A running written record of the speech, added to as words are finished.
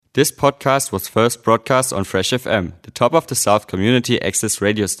This podcast was first broadcast on Fresh FM, the top of the South community access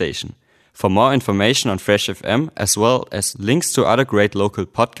radio station. For more information on Fresh FM, as well as links to other great local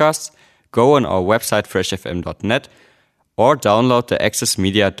podcasts, go on our website freshfm.net or download the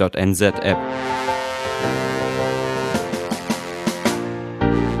accessmedia.nz app.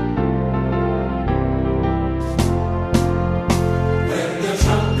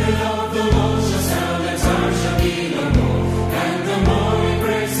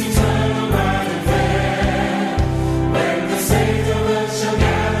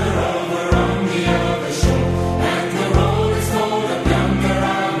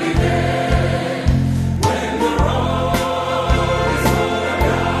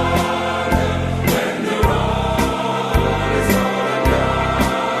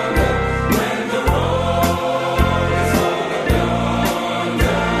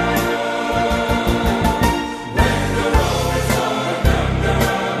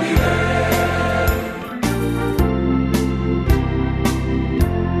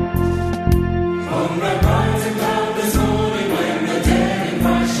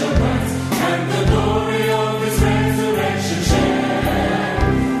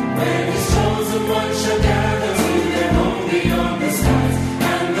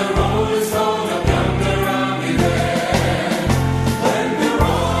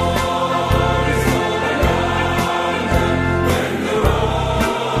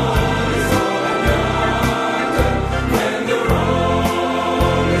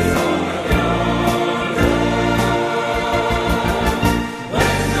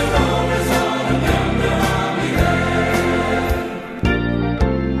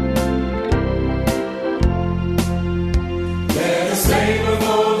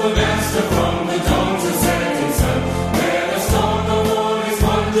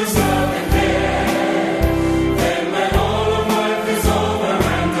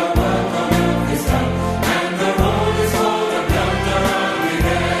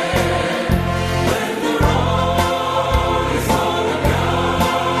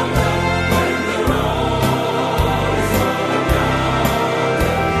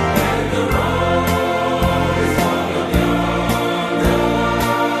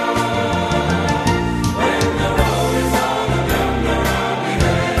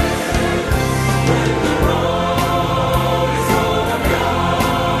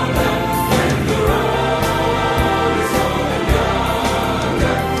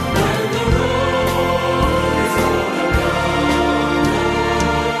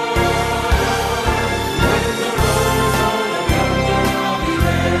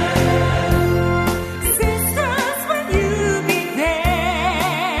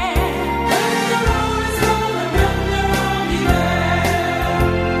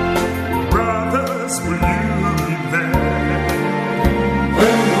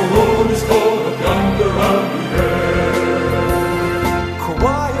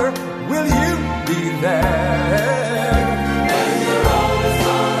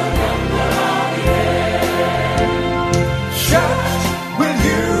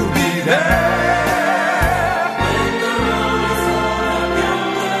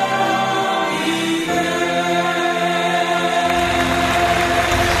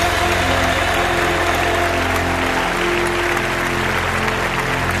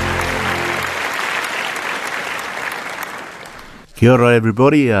 Kia ora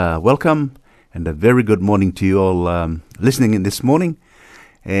everybody, welcome and a very good morning to you all listening in this morning.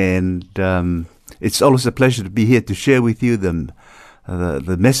 And it's always a pleasure to be here to share with you the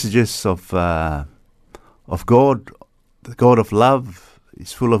messages of God, the God of love.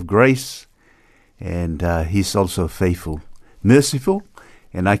 He's full of grace and He's also faithful, merciful,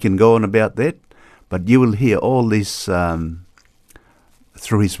 and I can go on about that. But you will hear all this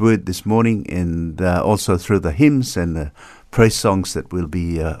through His Word this morning and also through the hymns and the praise songs that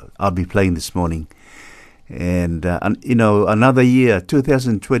I'll be playing this morning. And another year,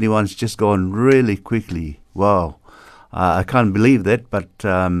 2021 has just gone really quickly. Wow, I can't believe that. But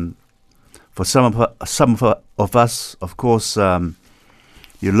for some of us, of course, you're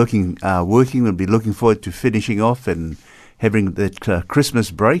working. We'll be looking forward to finishing off and having that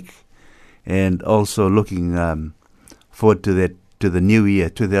Christmas break, and also looking forward to the new year,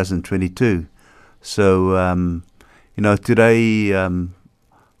 2022. So. Today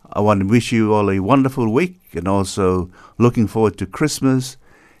I want to wish you all a wonderful week, and also looking forward to Christmas,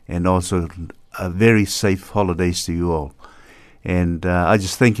 and also a very safe holidays to you all. And I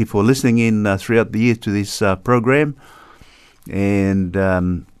just thank you for listening in throughout the year to this program, and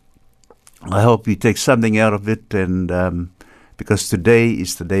I hope you take something out of it, and because today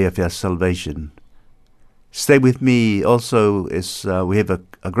is the day of our salvation. Stay with me also as we have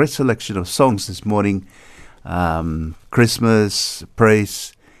a great selection of songs this morning, Christmas,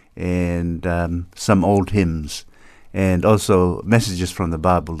 praise, and some old hymns, and also messages from the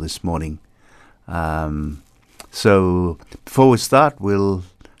Bible this morning. So before we start, we'll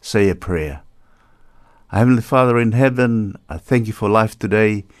say a prayer. Heavenly Father in heaven, I thank you for life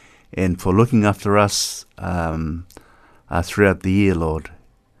today and for looking after us throughout the year, Lord.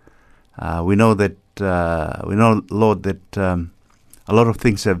 We know, Lord, that a lot of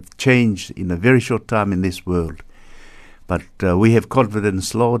things have changed in a very short time in this world. But we have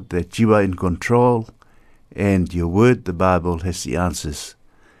confidence, Lord, that you are in control, and your word, the Bible, has the answers.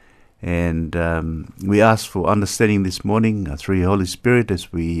 And we ask for understanding this morning through your Holy Spirit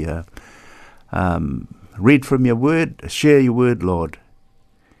as we read from your word, share your word, Lord.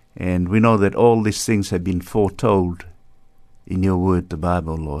 And we know that all these things have been foretold in your word, the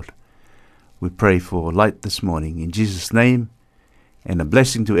Bible, Lord. We pray for light this morning in Jesus' name, and a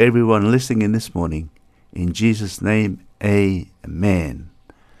blessing to everyone listening in this morning. In Jesus' name, amen.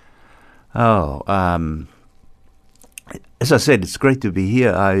 As I said, it's great to be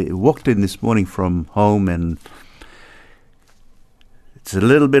here. I walked in this morning from home, and it's a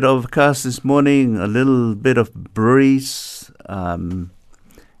little bit overcast this morning, a little bit of breeze, and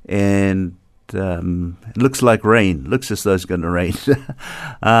it looks like rain. Looks as though it's going to rain.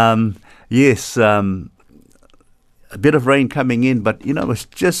 Yes, a bit of rain coming in, but it was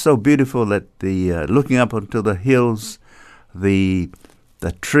just so beautiful that the looking up onto the hills, the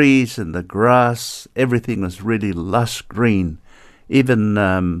trees and the grass, everything was really lush green. Even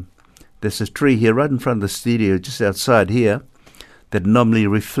there's a tree here right in front of the studio, just outside here, that normally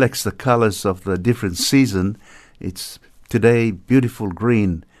reflects the colors of the different season. It's today beautiful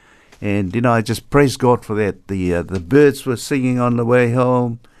green. And, I just praise God for that. The birds were singing on the way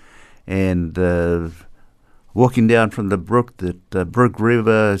home, and walking down from the brook, that Brook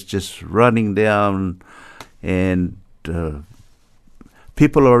River is just running down, and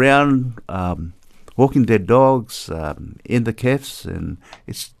people around walking their dogs in the cafes, and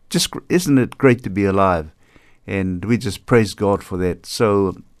it's just, isn't it great to be alive? And we just praise God for that.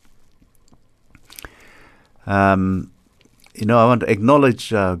 So, I want to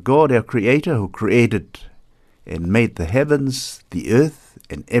acknowledge God, our Creator, who created and made the heavens, the earth,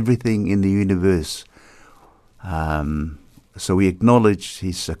 and everything in the universe. So we acknowledge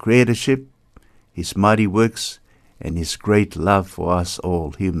His creatorship, His mighty works, and His great love for us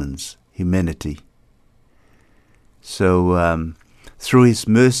all humanity. So through His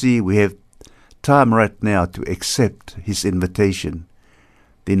mercy, we have time right now to accept His invitation,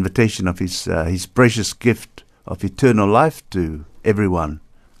 the invitation of His precious gift of eternal life to everyone.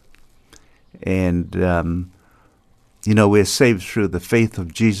 And, we're saved through the faith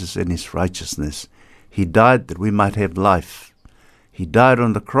of Jesus and His righteousness. He died that we might have life. He died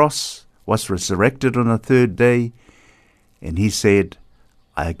on the cross, was resurrected on the third day, and He said,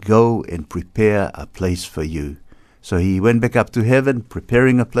 I go and prepare a place for you. So He went back up to heaven,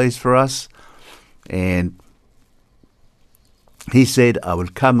 preparing a place for us, and He said, I will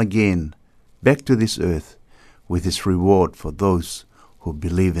come again back to this earth with His reward for those who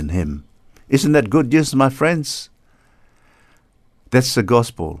believe in Him. Isn't that good news, my friends? That's the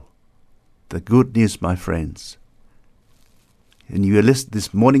gospel, the good news, my friends. And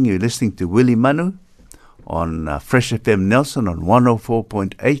this morning you're listening to Willie Manu on Fresh FM Nelson on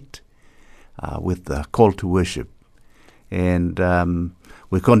 104.8 with the call to worship. And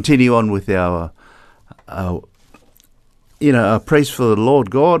we continue on with our praise for the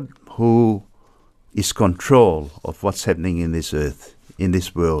Lord God, who is control of what's happening in this earth, in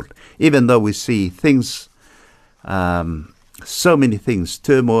this world. Even though we see things, so many things,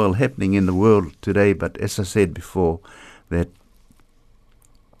 turmoil happening in the world today, but as I said before, that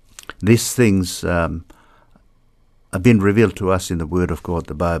these things have been revealed to us in the Word of God,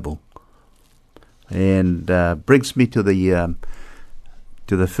 the Bible. And brings me to the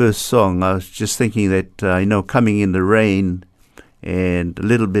first song. I was just thinking that, coming in the rain, and a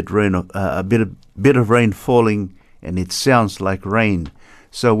little bit rain, a bit of rain falling, and it sounds like rain.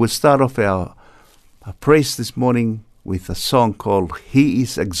 So we'll start off our praise this morning with a song called He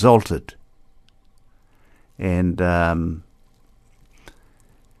is Exalted. And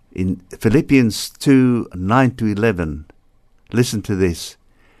in Philippians 2:9-11, listen to this.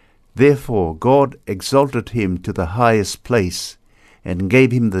 Therefore God exalted Him to the highest place, and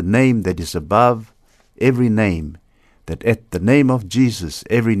gave Him the name that is above every name, that at the name of Jesus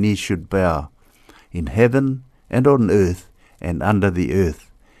every knee should bow, in heaven and on earth and under the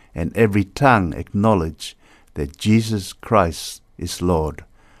earth, and every tongue acknowledge that Jesus Christ is Lord,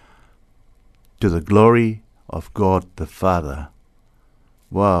 to the glory of God the Father.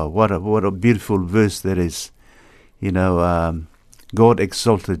 Wow, what a beautiful verse that is. You know, God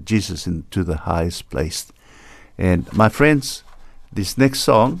exalted Jesus into the highest place. And my friends, this next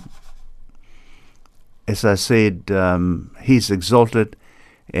song, as I said, He's exalted.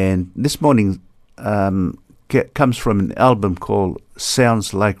 And this morning comes from an album called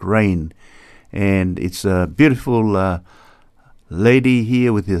Sounds Like Rain. And it's a beautiful lady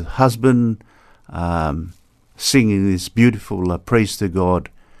here with her husband singing this beautiful praise to God.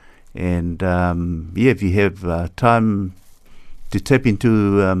 And if you have time to tap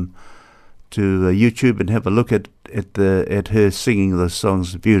into YouTube and have a look at her singing those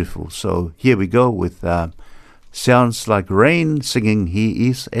songs, beautiful. So here we go with Sounds Like Rain singing He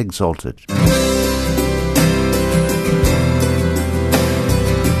Is Exalted.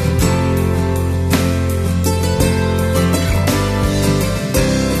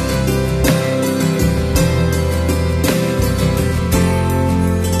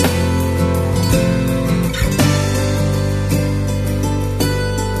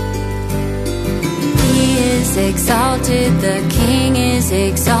 Exalted, the King is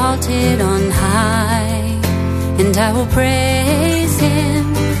exalted on high, and I will praise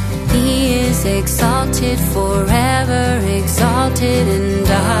Him. He is exalted, forever exalted, and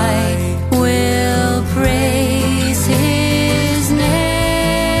I will praise His name.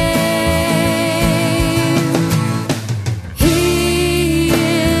 He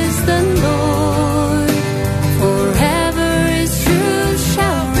is the Lord, forever His truth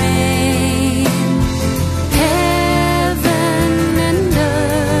shall reign.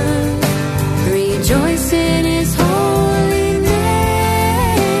 Rejoice in His holy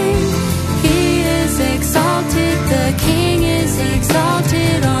name. He is exalted, the King is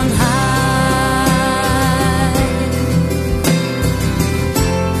exalted on high.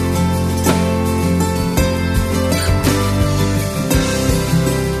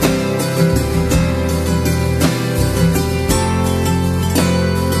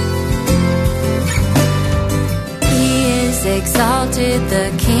 He is exalted,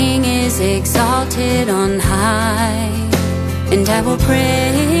 the King is exalted on high, and I will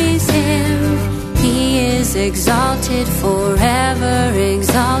praise Him. He is exalted, forever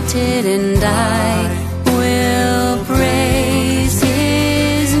exalted, and I will praise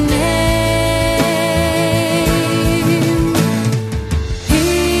His name.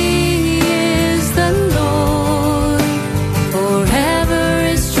 He is the Lord, forever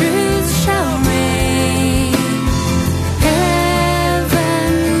His truth shall reign.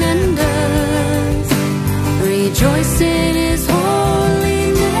 Heaven and earth rejoice in His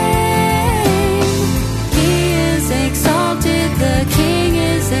holy name. He is exalted, the King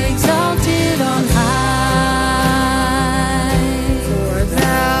is exalted on high.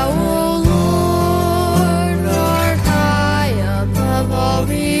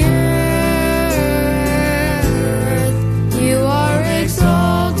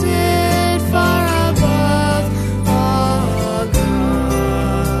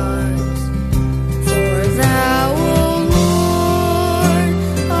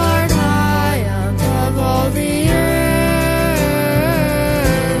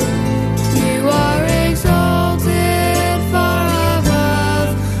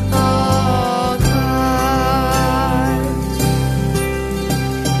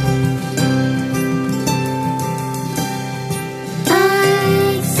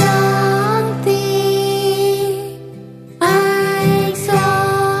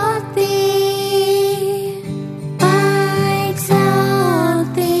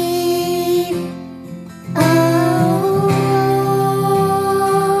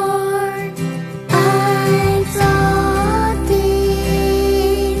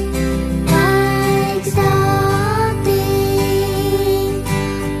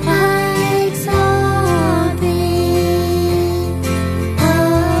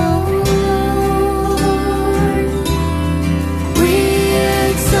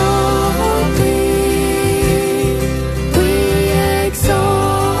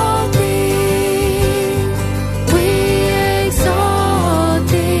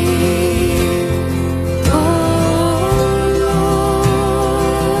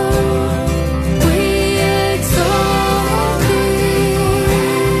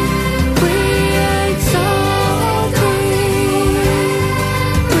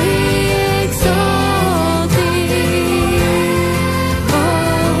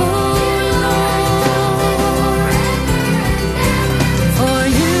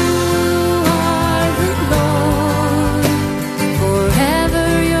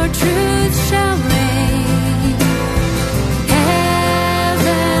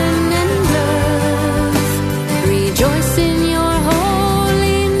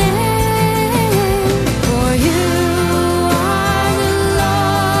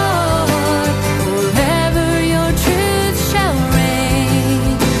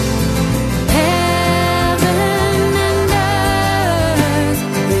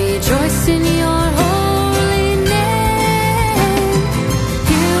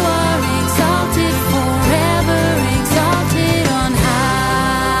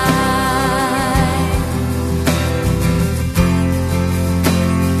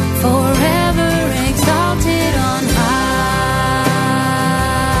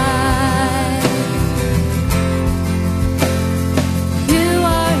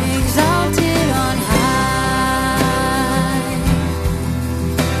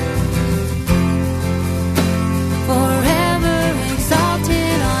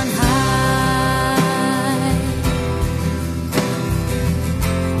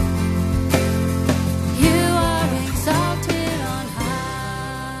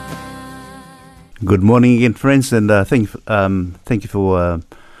 Good morning again, friends, and thank you for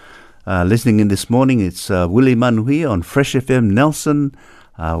listening in this morning. It's Willie Manuhi on Fresh FM Nelson,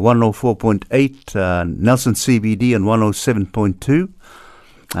 104.8, Nelson CBD on 107.2,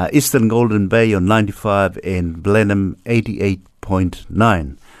 Eastern Golden Bay on 95, and Blenheim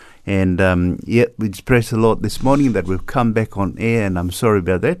 88.9. And we just praise the Lord this morning that we've come back on air, and I'm sorry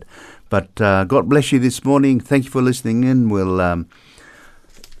about that. But God bless you this morning. Thank you for listening in.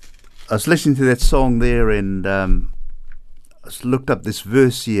 I was listening to that song there, and I looked up this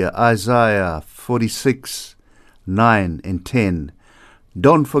verse here, Isaiah 46, 9 and 10.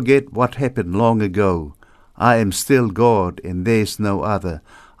 Don't forget what happened long ago. I am still God, and there is no other.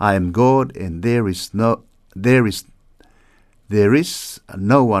 I am God, and there is no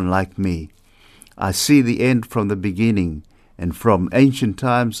one like me. I see the end from the beginning, and from ancient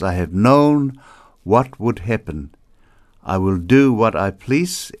times I have known what would happen. I will do what I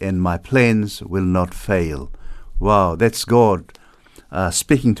please, and my plans will not fail. Wow, that's God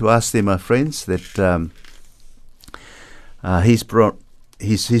speaking to us there, my friends, that He's brought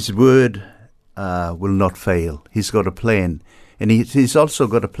His word will not fail. He's got a plan, and He's also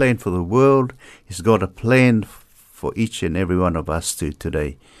got a plan for the world. He's got a plan for each and every one of us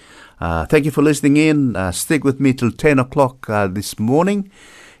today. Thank you for listening in. Stick with me till 10 o'clock this morning,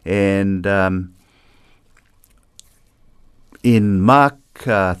 and in Mark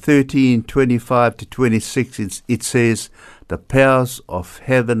 13:25 to 26, it says, the powers of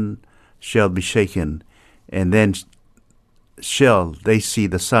heaven shall be shaken, and then shall they see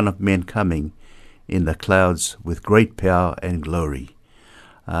the Son of Man coming in the clouds with great power and glory.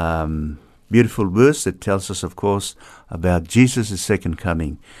 Beautiful verse that tells us, of course, about Jesus' second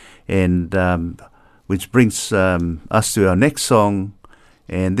coming, and which brings us to our next song,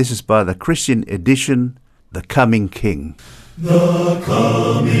 and this is by the Christian Edition, The Coming King. The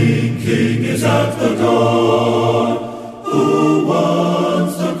coming King is at the door, who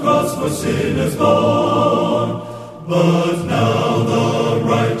once the cross for sinners borne, but now the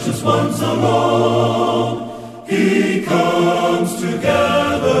righteous ones alone, He comes to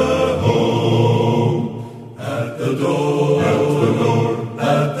gather home. At the door, at the door,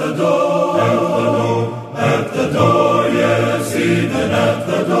 at the door, at the door, at the door, yes, even at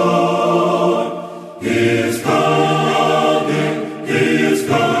the door, He is coming.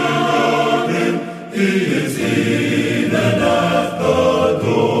 He is even at the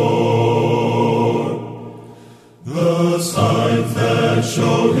door. The signs that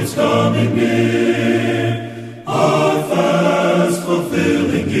show His coming near are fast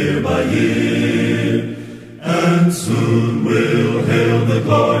fulfilling year by year, and soon will hail the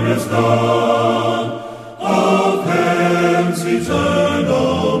glorious dawn of heaven's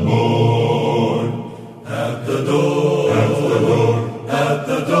eternal morn. At the door, at the door, at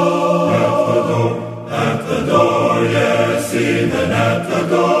the door, at the door, at the door, yes, even at the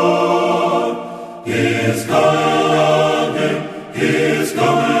door, He is coming again, He is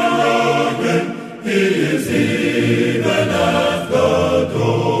coming again, He is even at the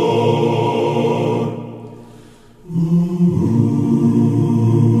door.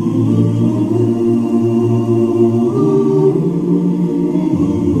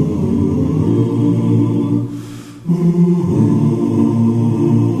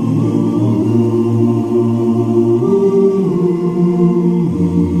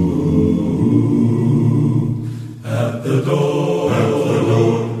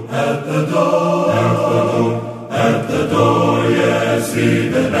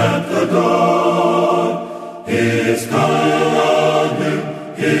 Even at the door, He is coming again,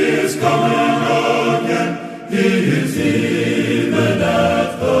 He is coming again, He is even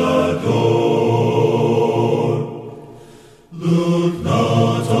at the door. Look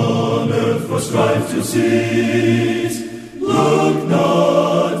not on earth for strife to cease, look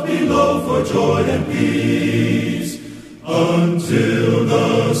not below for joy and peace, until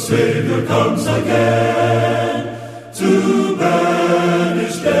the Savior comes again to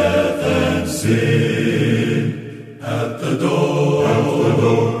banish death and sin. At the door, at the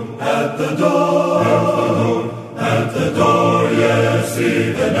door, at the door, at the door, at the door, yes,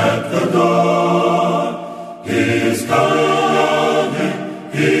 even at the door, He is coming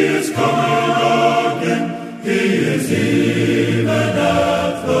again, He is coming again, He is even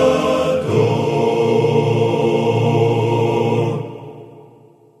at the door.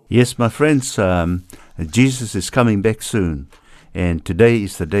 Yes, my friends, Jesus is coming back soon, and today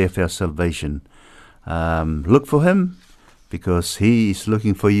is the day of our salvation. Look for Him, because He is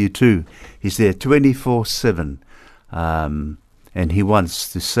looking for you too. He's there 24/7, and He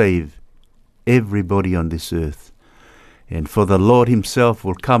wants to save everybody on this earth. And for the Lord himself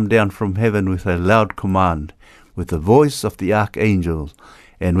will come down from heaven with a loud command, with the voice of the archangel,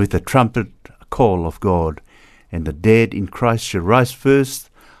 and with the trumpet call of God. And the dead in Christ shall rise first.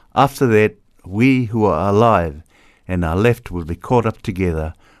 After that, we who are alive and are left will be caught up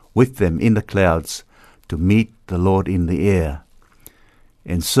together with them in the clouds to meet the Lord in the air.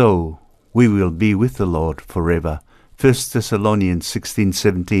 And so we will be with the Lord forever. 1 Thessalonians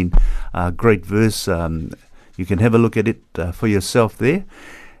 16:17, great verse. You can have a look at it for yourself there.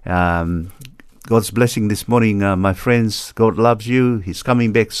 God's blessing this morning, my friends. God loves you. He's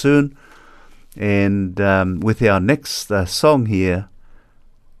coming back soon. And with our next song here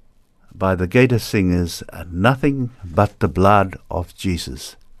by the Gator Singers, Nothing But the Blood of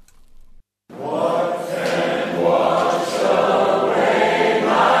Jesus.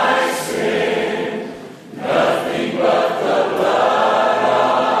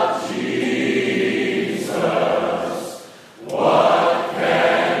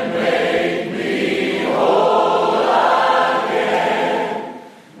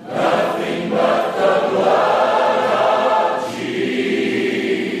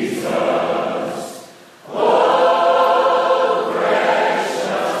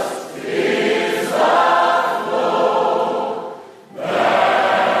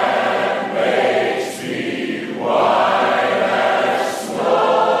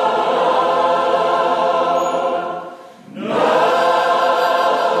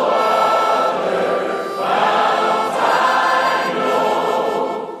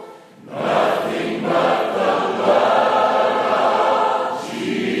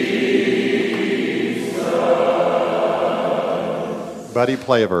 Buddy,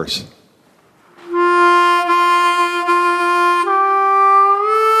 play a verse.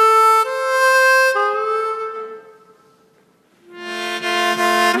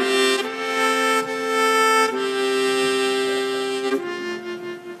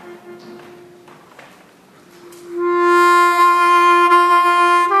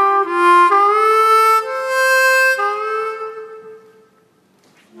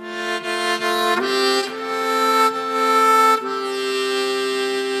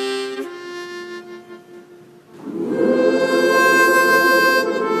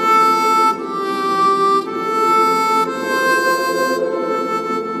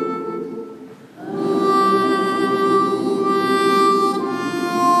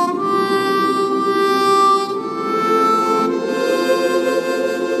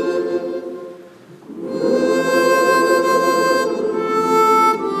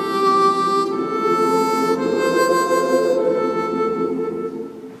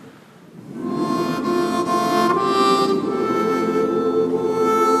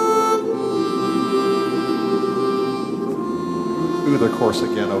 Do the chorus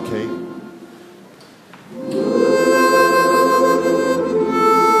again, okay?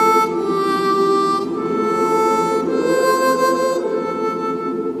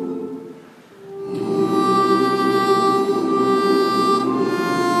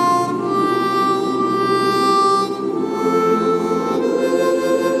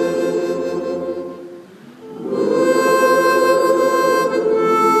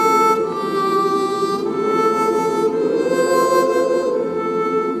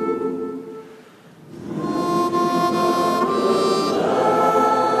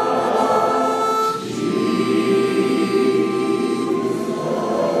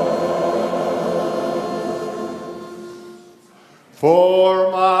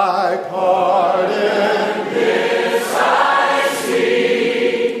 For my pardon, this I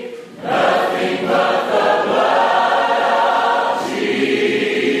see, nothing but the blood of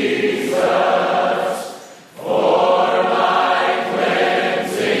Jesus. For my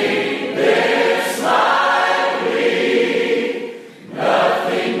cleansing, this I plea,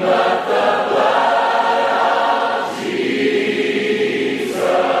 nothing but the blood of Jesus.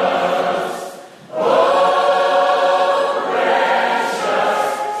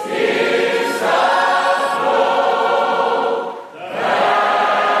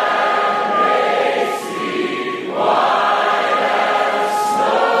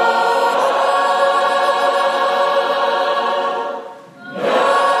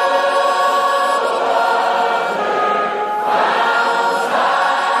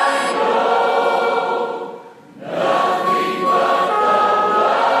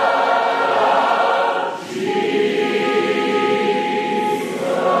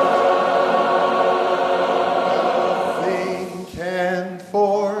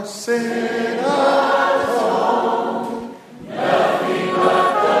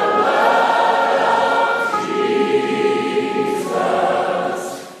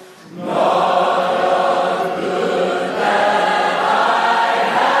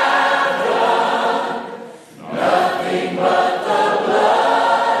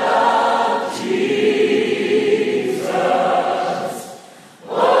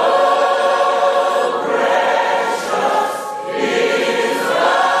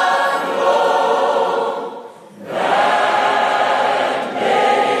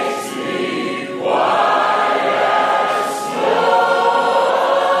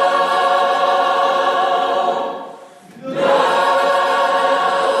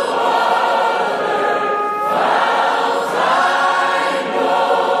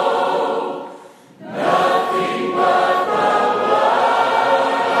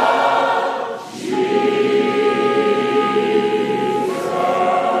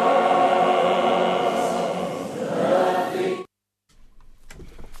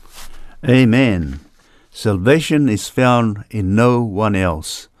 Amen. Salvation is found in no one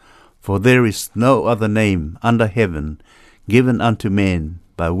else, for there is no other name under heaven given unto men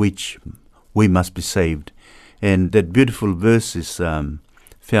by which we must be saved. And that beautiful verse is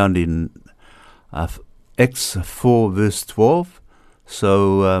found in Acts 4 verse 12.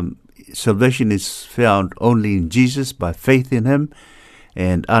 So salvation is found only in Jesus by faith in him,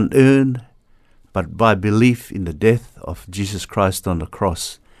 and unearned, but by belief in the death of Jesus Christ on the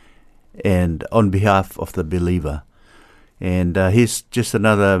cross and on behalf of the believer. And here's just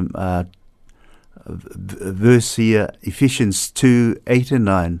another verse here, Ephesians 2, 8 and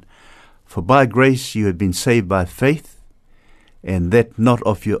 9. For by grace you have been saved by faith, and that not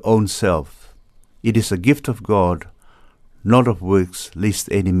of your own self. It is a gift of God, not of works,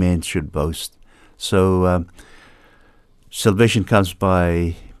 lest any man should boast. So salvation comes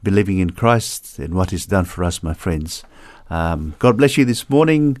by believing in Christ and what He's done for us, my friends. God bless you this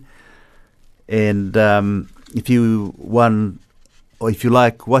morning. And if you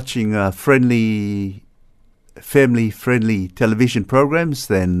like watching family-friendly television programs,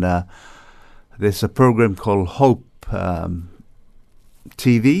 then there's a program called Hope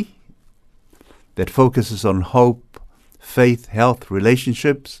TV that focuses on hope, faith, health,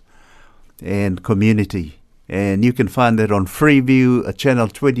 relationships, and community. And you can find that on Freeview, channel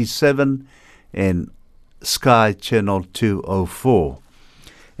 27, and Sky channel 204.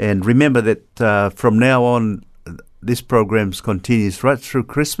 And remember that from now on, this program continues right through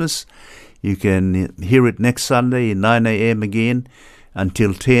Christmas. You can hear it next Sunday at 9 a.m. again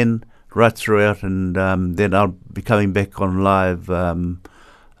until 10, right throughout. And then I'll be coming back on live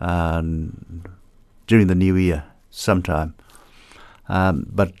during the new year sometime.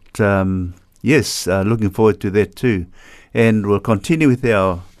 Yes, looking forward to that too. And we'll continue with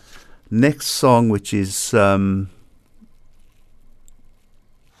our next song, which is...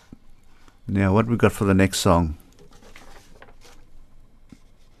 Now, what we got for the next song?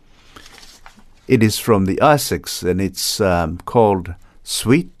 It is from the Isaacs, and it's called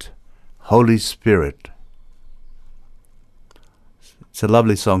Sweet Holy Spirit. It's a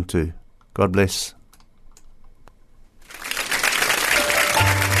lovely song too. God bless.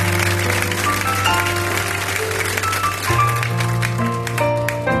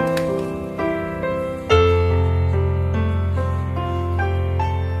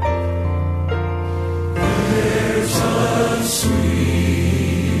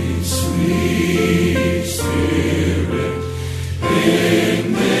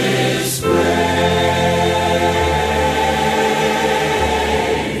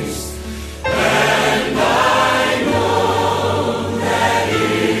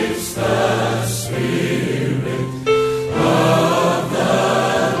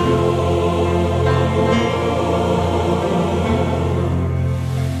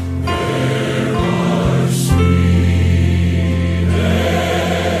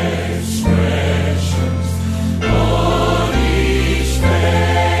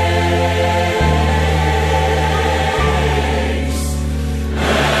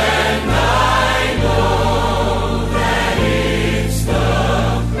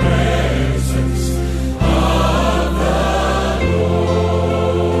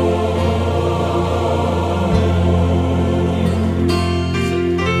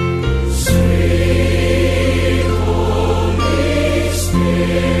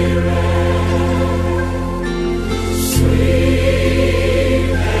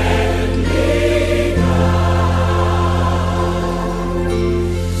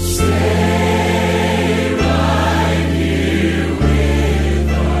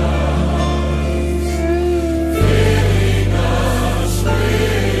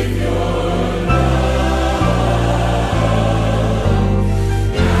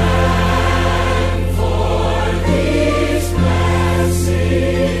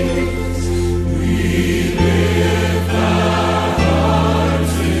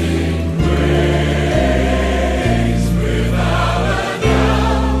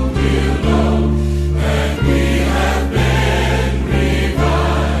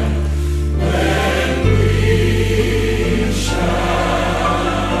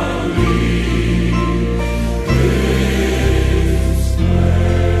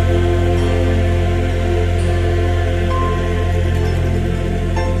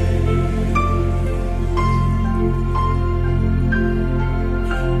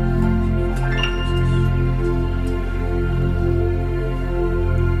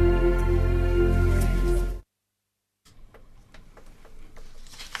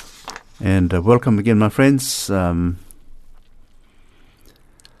 And welcome again, my friends.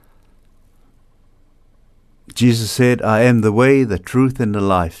 Jesus said, I am the way, the truth, and the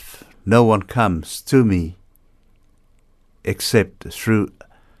life. no one comes to me except through,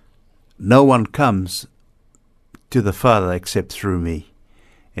 no one comes to the Father except through me.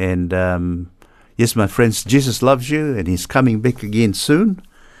 And yes, my friends, Jesus loves you, and He's coming back again soon.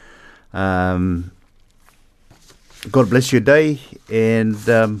 God bless your day, and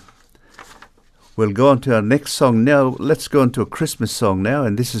we'll go on to our next song now. Let's go on to a Christmas song now,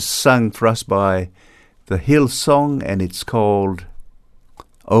 and this is sung for us by the Hillsong, and it's called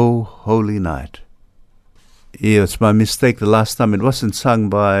 "O Holy Night." Yeah, it's my mistake. The last time it wasn't sung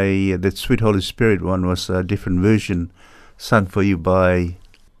by that Sweet Holy Spirit one, was a different version sung for you by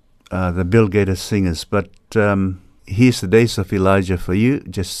the Bill Gator Singers. But here's the Days of Elijah for you,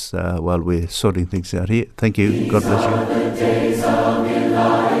 just while we're sorting things out here. Thank you. God bless you. The days of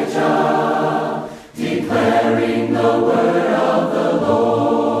Elijah, declaring the word of the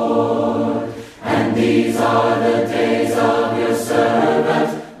Lord. And these are the days of your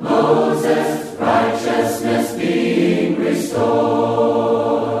servant Moses, righteousness being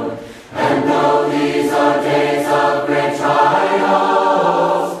restored. And though these are days of great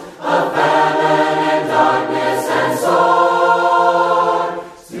trials, of famine and darkness and sword,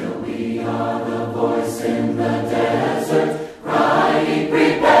 still we are the voice in the desert, crying,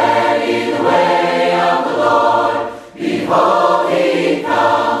 prepare ye the way of the Lord. Behold, He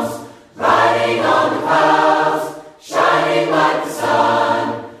comes, riding on the clouds, shining like the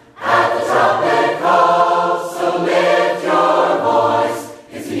sun. At the trumpet call, so lift your voice.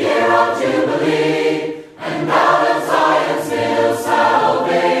 It's the year of Jubilee, and out of Zion's hill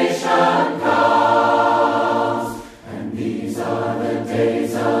salvation comes. And these are the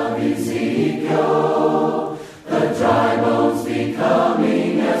days of Ezekiel, the dry bones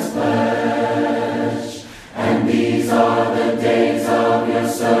becoming as flesh. And these are the days of your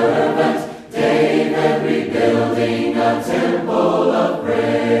servant David, rebuilding a temple of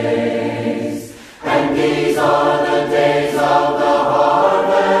praise. And these are the days of the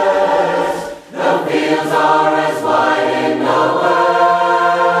harvest. The fields are as wide in the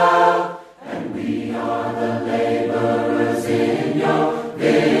world. And we are the laborers in your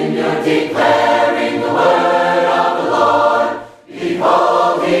vineyard, declaring the word of the Lord.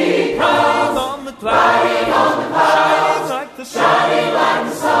 Behold, He comes, riding on the clouds, shining like the sun.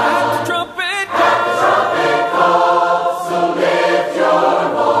 At the trumpet call, so lift your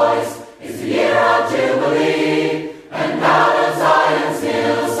voice. It's the year of Jubilee, and out of Zion's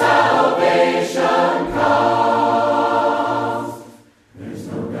hill salvation comes. There's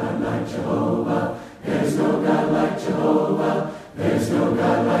no God like Jehovah. There's no God like Jehovah. There's no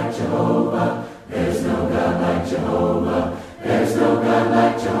God like Jehovah. There's no God like Jehovah. There's no God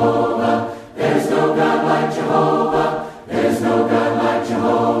like Jehovah. There's no God like Jehovah. There's no God like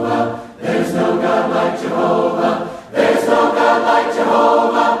Jehovah. There's no God like Jehovah. There's no God like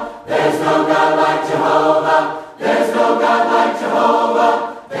Jehovah. There's no God like Jehovah. There's no God like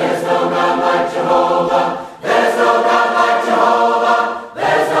Jehovah. There's no God like Jehovah. There's no God like Jehovah.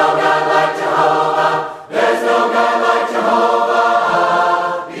 There's no God like Jehovah. There's no God like Jehovah.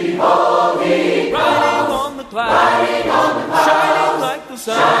 Behold, He comes, riding on the clouds, shining like the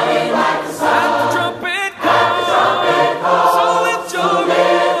sun. At the trumpet call, so lift your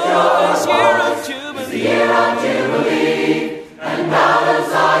voice. It's the year of Jubilee, and out of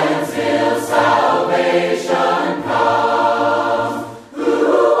Zion's hill salvation comes. Who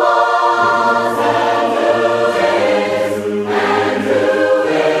was and who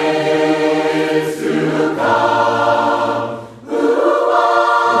is to come? Who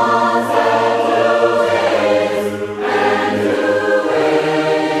was and who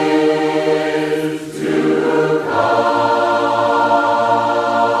is to come?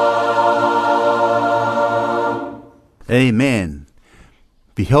 Amen.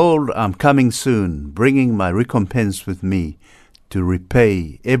 Behold, I'm coming soon, bringing my recompense with me to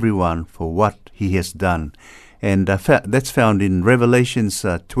repay everyone for what he has done. And that's found in Revelations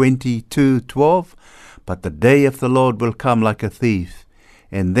 22:12. But the day of the Lord will come like a thief,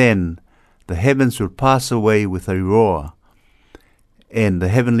 and then the heavens will pass away with a roar, and the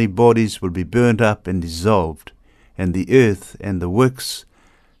heavenly bodies will be burnt up and dissolved, and the earth and the works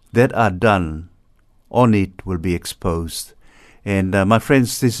that are done on it will be exposed. And my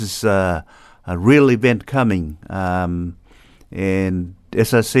friends, this is a real event coming. And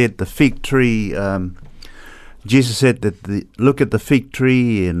as I said, the fig tree, Jesus said that look at the fig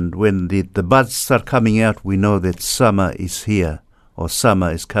tree, and when the buds start coming out, we know that summer is here, or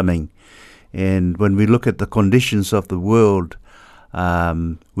summer is coming. And when we look at the conditions of the world,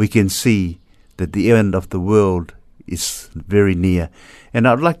 we can see that the end of the world is very near. And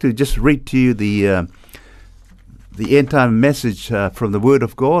I'd like to just read to you the end time message from the Word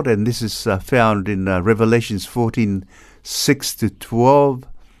of God, and this is found in Revelations 14:6-12.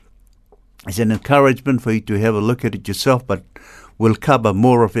 It's an encouragement for you to have a look at it yourself, but we'll cover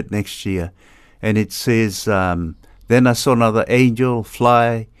more of it next year. And it says, Then I saw another angel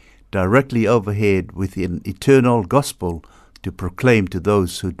fly directly overhead with an eternal gospel to proclaim to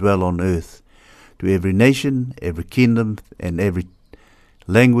those who dwell on earth, to every nation, every kingdom, and every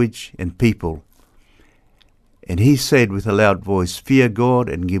language and people. And he said with a loud voice, Fear God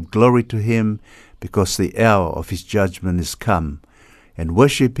and give glory to him, because the hour of his judgment is come. And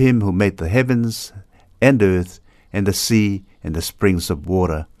worship him who made the heavens and earth and the sea and the springs of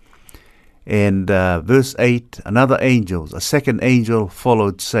water. And verse 8, another angel, a second angel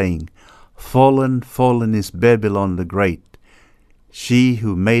followed, saying, Fallen, fallen is Babylon the Great, she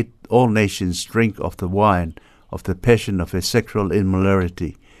who made all nations drink of the wine of the passion of her sexual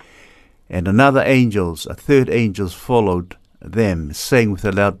immorality. And another angel, a third angel, followed them, saying with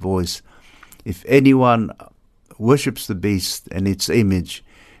a loud voice, If anyone worships the beast and its image,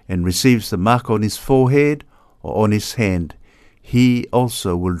 and receives the mark on his forehead or on his hand, he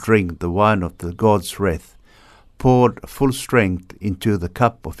also will drink the wine of the God's wrath, poured full strength into the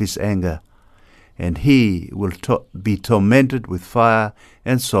cup of his anger. And he will be tormented with fire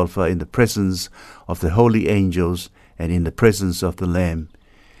and sulfur in the presence of the holy angels and in the presence of the Lamb.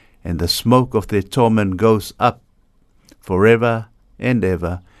 And the smoke of their torment goes up forever and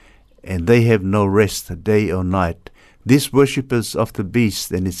ever, and they have no rest day or night, these worshippers of the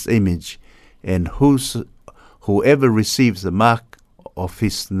beast and its image, and whoever receives the mark of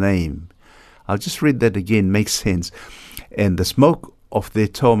his name. I'll just read that again, makes sense. And the smoke of their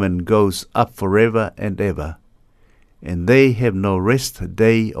torment goes up forever and ever, and they have no rest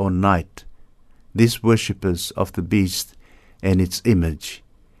day or night, these worshippers of the beast and its image,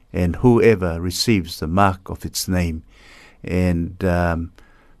 and whoever receives the mark of its name. And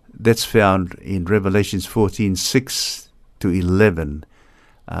that's found in Revelations 14:6-11.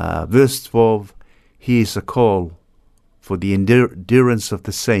 Verse 12, here is a call for the endurance of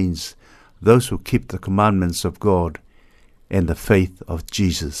the saints, those who keep the commandments of God and the faith of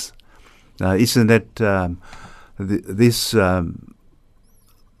Jesus. Now, isn't that this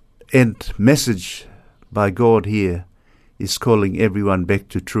end message by God here is calling everyone back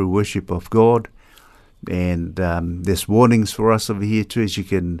to true worship of God. And there's warnings for us over here too, as you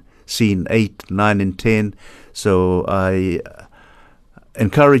can see in 8, 9, and 10. So I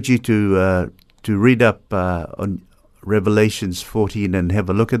encourage you to read up on Revelations 14 and have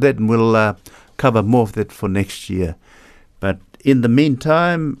a look at that, and we'll cover more of that for next year. But in the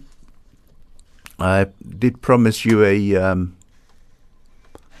meantime, I did promise you a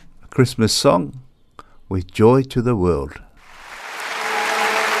Christmas song with Joy to the World.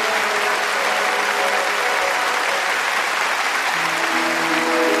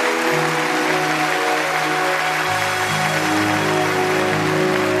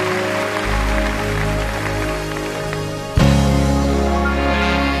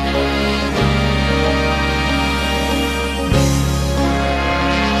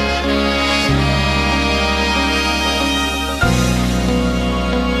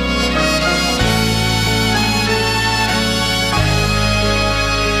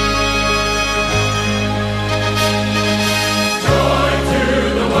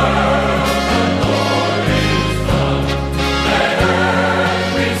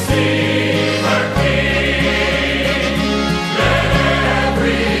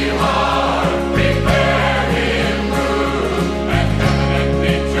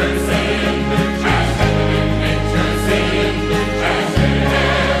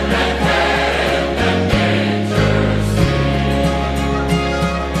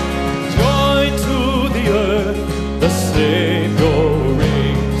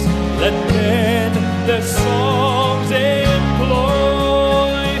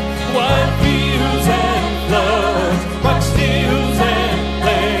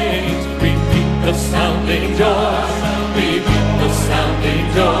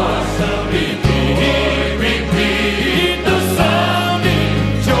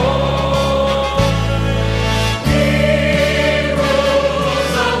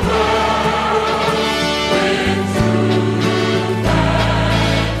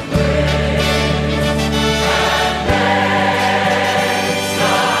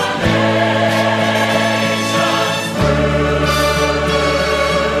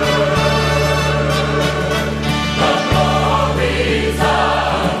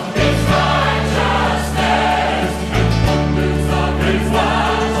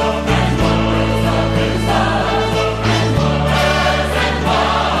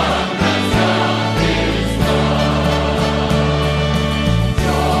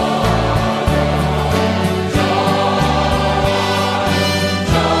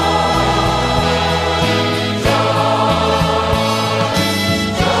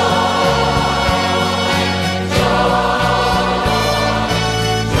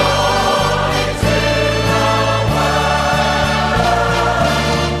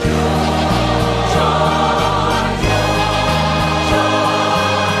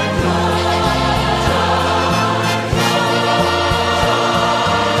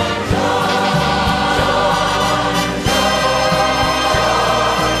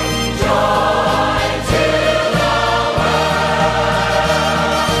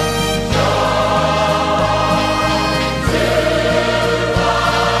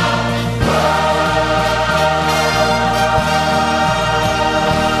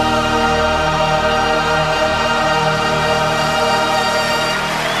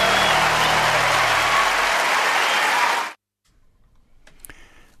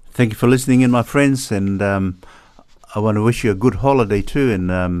 Thank you for listening in, my friends, and I want to wish you a good holiday too,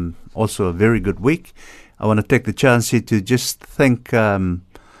 and also a very good week. I want to take the chance here to just thank the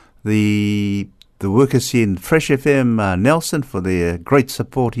workers here in Fresh FM, Nelson, for their great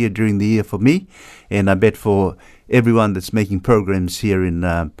support here during the year for me, and I bet for everyone that's making programs here in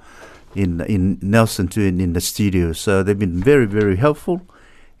Nelson too, in the studio. So they've been very, very helpful,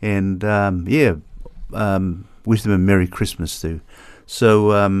 and wish them a Merry Christmas too.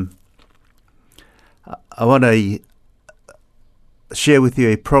 So I want to share with you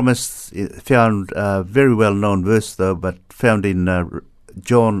a promise found, very well-known verse though, but found in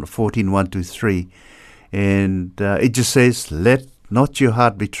John 14, 1 to 3. And it just says, "Let not your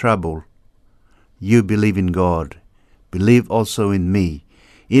heart be troubled. You believe in God. Believe also in me.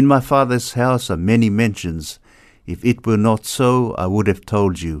 In my Father's house are many mansions. If it were not so, I would have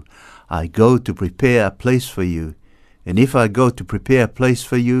told you. I go to prepare a place for you. And if I go to prepare a place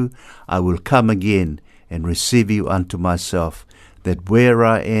for you, I will come again and receive you unto myself, that where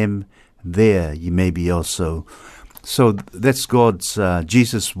I am, there ye may be also." So that's God's,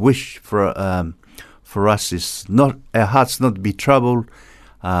 Jesus' wish for us, is not our hearts not to be troubled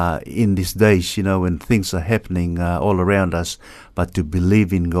in these days, when things are happening all around us, but to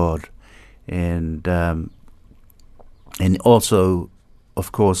believe in God, and also,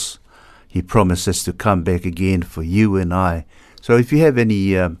 of course, He promises to come back again for you and I. So if you have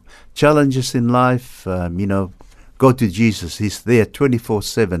any challenges in life, go to Jesus. He's there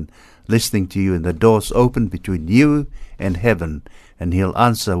 24/7 listening to you, and the door's open between you and heaven, and He'll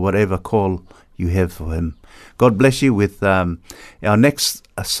answer whatever call you have for Him. God bless you. With our next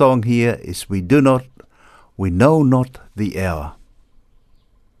song here is We Know Not the Hour.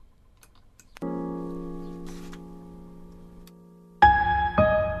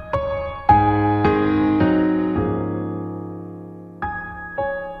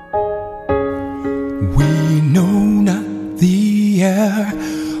 We know not the hour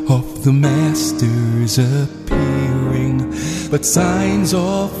of the Master's appearing, but signs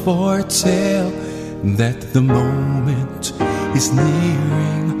all foretell that the moment is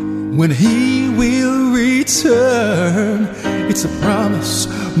nearing when He will return. It's a promise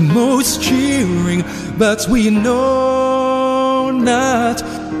most cheering, but we know not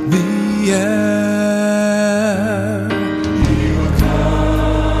the hour.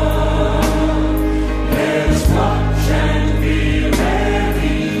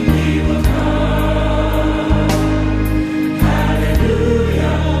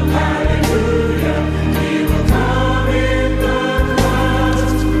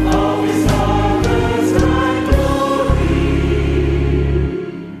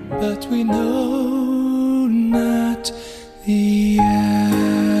 We know not the hour.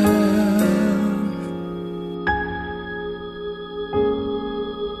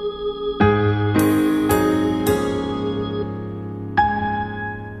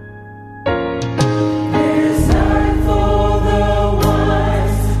 There's time for the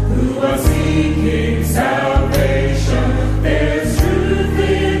ones who are seeking salvation. There's truth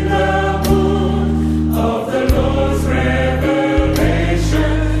in the moon of the Lord's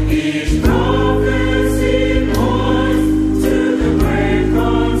revelation. Each prophecy points to the great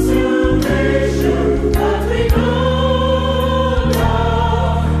consummation, but we know not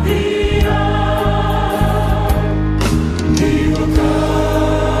the hour. He will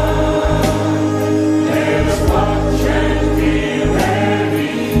come. Let us watch and be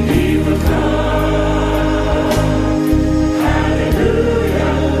ready. He will come.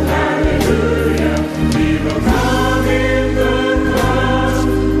 Hallelujah, hallelujah. He will come in the clouds.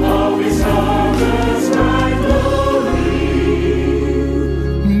 Always harvest right glory.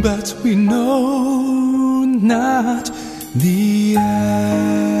 But we know not the hour.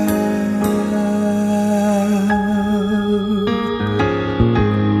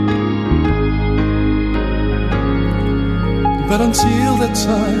 But until that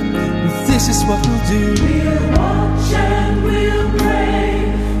time, this is what we'll do. We'll watch and we'll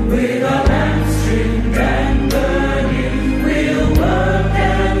pray with our lamps trimmed and burning. We'll work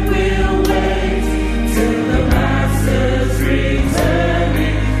and we'll wait till the Master's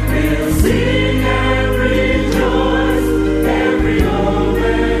returning. We'll sing and rejoice, every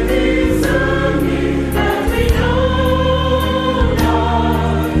moment is earning, and we know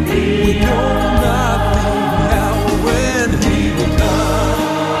not the We know not the hour when He will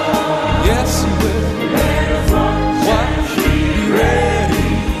come. Yes, He will. Let us watch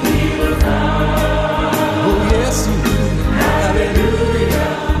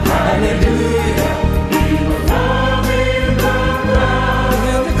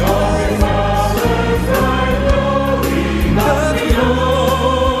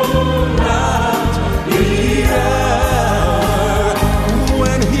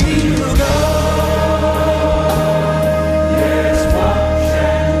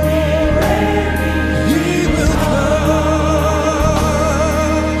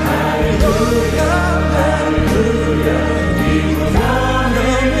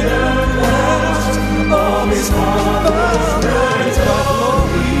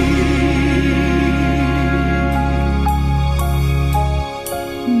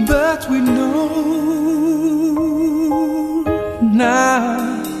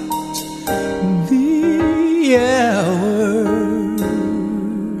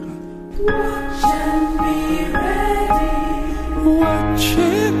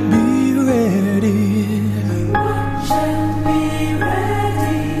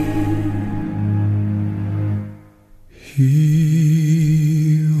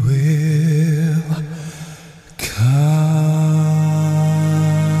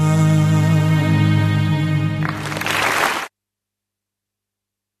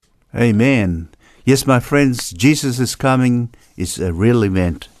Amen. Yes, my friends, Jesus is coming is a real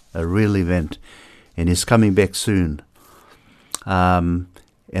event, and He's coming back soon. And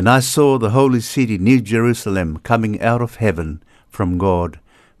I saw the holy city, New Jerusalem, coming out of heaven from God,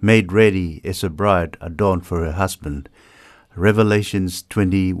 made ready as a bride adorned for her husband. Revelations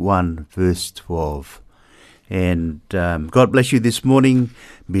 21, verse 12. And God bless you this morning.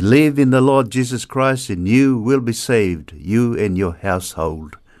 Believe in the Lord Jesus Christ and you will be saved, you and your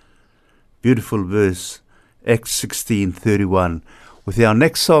household. Beautiful verse, Acts 16:31. With our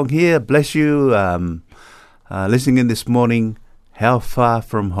next song here, bless you, listening in this morning, How Far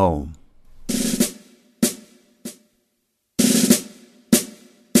From Home.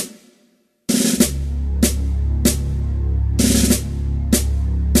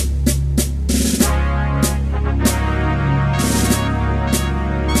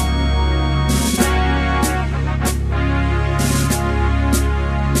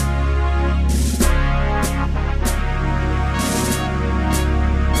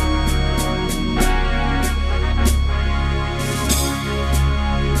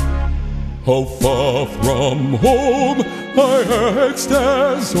 How far from home, I asked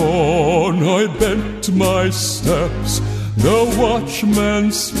as on I bent my steps. The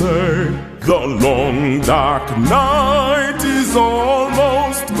watchman spake, the long dark night is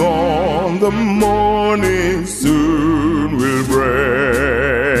almost gone, the morning soon will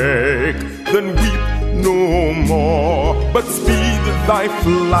break. Then weep no more, but speed thy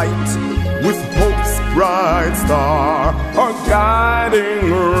flight, with hope's bright star, our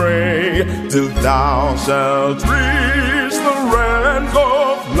guiding ray, till thou shalt reach the realms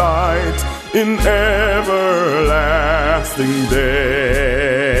of light in everlasting day.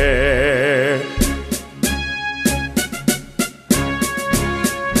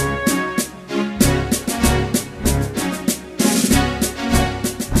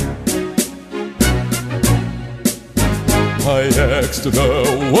 I asked the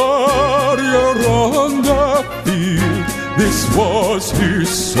warrior on the field, this was his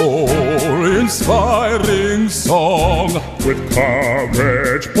soul-inspiring song. With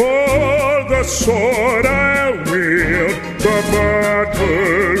courage for the sword I wield, the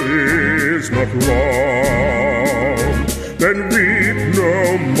battle is not long. Then weep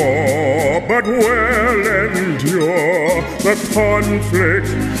no more, but well endure the conflict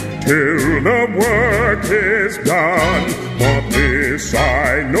till the work is done. For this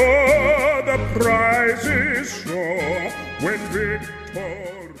I know, the prize is sure when victory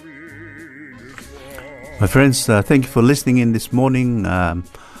is won. My friends, thank you for listening in this morning.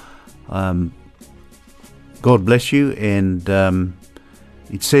 God bless you. And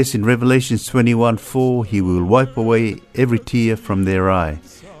it says in Revelations 21:4, He will wipe away every tear from their eye.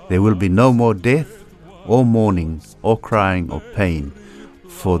 There will be no more death, or mourning, or crying, or pain,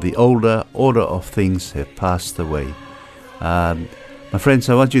 for the older order of things have passed away. My friends,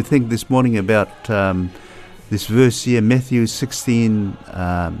 I want you to think this morning about this verse here, Matthew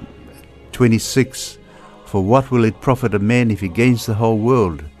 16:26. For what will it profit a man if he gains the whole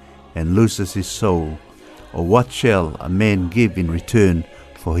world and loses his soul? Or what shall a man give in return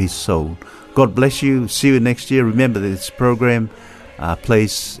for his soul? God bless you. See you next year. Remember that this program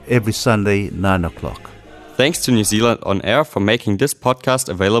plays every Sunday, 9 o'clock. Thanks to New Zealand On Air for making this podcast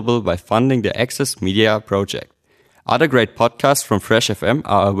available by funding the Access Media project. Other great podcasts from Fresh FM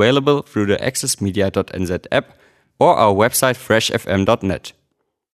are available through the accessmedia.nz app or our website freshfm.net.